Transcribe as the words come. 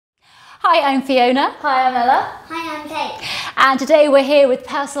Hi, I'm Fiona. Hi, I'm Ella. Hi, I'm Kate. And today we're here with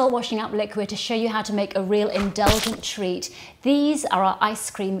Persil Washing Up Liquid to show you how to make a real indulgent treat. These are our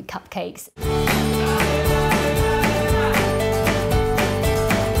ice cream cupcakes.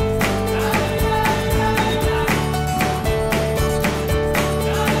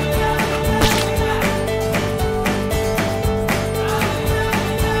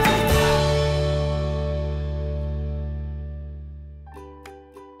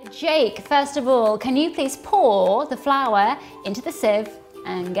 Jake, first of all, can you please pour the flour into the sieve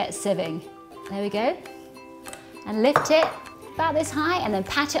and get sieving? There we go. And lift it about this high and then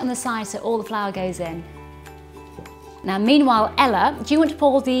pat it on the side so all the flour goes in. Now, meanwhile, Ella, do you want to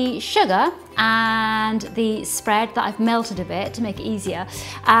pour the sugar and the spread that I've melted a bit to make it easier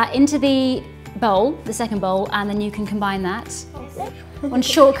into the bowl, the second bowl, and then you can combine that. When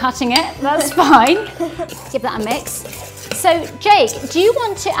shortcutting it, that's fine. Give that a mix. So, Jake, do you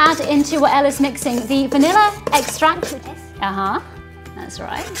want to add into what Ella's mixing the vanilla extract? Yes. That's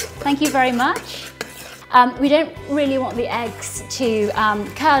right. Thank you very much. We don't really want the eggs to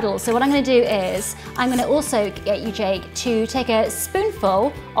curdle, so what I'm going to do is I'm going to also get you, Jake, to take a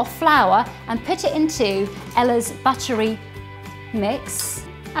spoonful of flour and put it into Ella's buttery mix.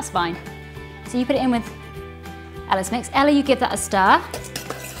 That's fine. So you put it in with Ella's mix. Ella, you give that a stir.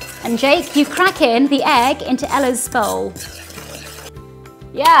 And Jake, you crack in the egg into Ella's bowl.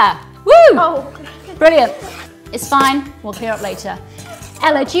 Yeah, woo! Oh. Brilliant. It's fine, we'll clear up later.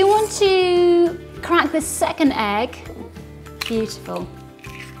 Ella, do you want to crack the second egg? Beautiful.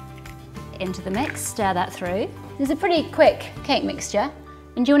 Into the mix, stir that through. This is a pretty quick cake mixture.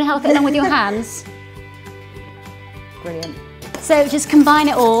 And do you want to help it along with your hands? Brilliant. So just combine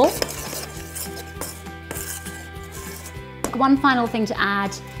it all. One final thing to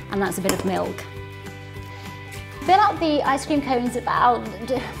add, and that's a bit of milk. Fill up the ice cream cones about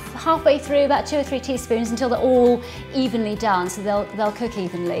halfway through, about 2 or 3 teaspoons until they're all evenly done, so they'll cook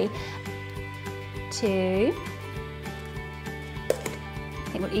evenly. 2. I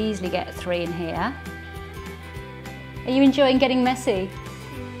think we'll easily get 3 in here. Are you enjoying getting messy?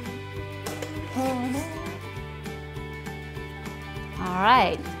 All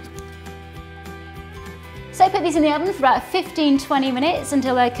right. So put these in the oven for about 15-20 minutes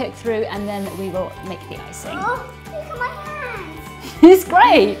until they're cooked through, and then we will make the icing. Oh, look at my hands. It's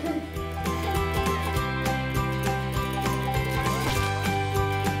great.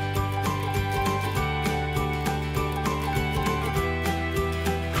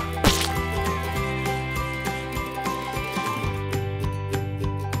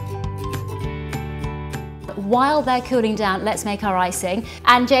 While they're cooling down, let's make our icing.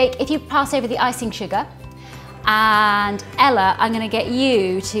 And Jake, if you pass over the icing sugar, and Ella, I'm going to get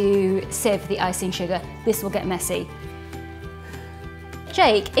you to sieve the icing sugar. This will get messy.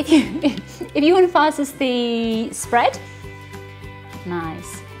 Jake, if you want to pass us the spread.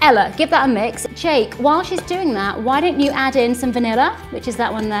 Nice. Ella, give that a mix. Jake, while she's doing that, why don't you add in some vanilla, which is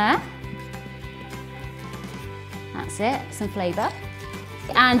that one there. That's it, some flavour.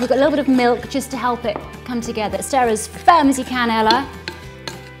 And we've got a little bit of milk just to help it come together. Stir as firm as you can, Ella.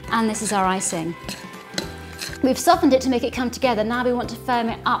 And this is our icing. We've softened it to make it come together. Now we want to firm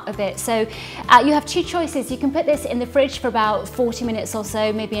it up a bit. So you have 2 choices. You can put this in the fridge for about 40 minutes or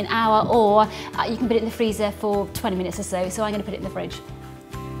so, maybe an hour, or you can put it in the freezer for 20 minutes or so. So I'm going to put it in the fridge.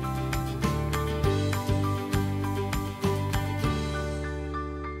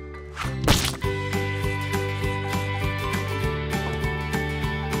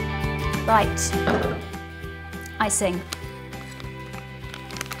 Right, icing.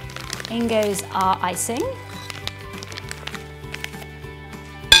 In goes our icing.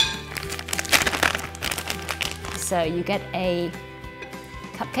 So you get a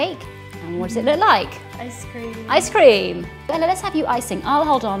cupcake, and what does it look like? Ice cream. Ice cream. Ella, let's have you icing. I'll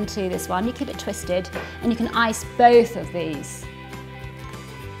hold on to this one. You keep it twisted, and you can ice both of these.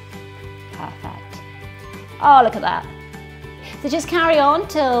 Perfect. Oh, look at that. So just carry on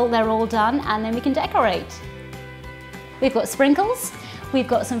till they're all done, and then we can decorate. We've got sprinkles, we've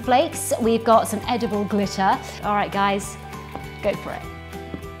got some flakes, we've got some edible glitter. All right, guys, go for it.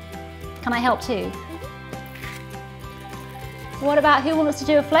 Can I help too? What about who wants to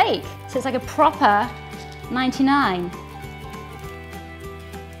do a flake? So it's like a proper 99.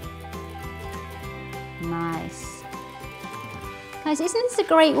 Nice. Guys, isn't this a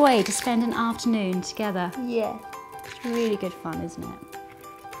great way to spend an afternoon together? Yeah. It's really good fun, isn't it?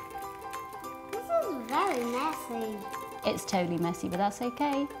 This is very messy. It's totally messy, but that's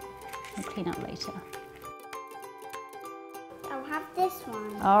okay. We'll clean up later. I'll have this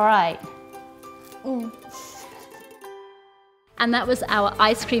one. All right. And that was our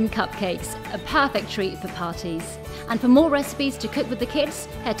ice cream cupcakes, a perfect treat for parties. And for more recipes to cook with the kids,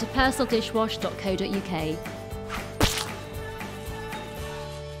 head to personaldishwash.co.uk.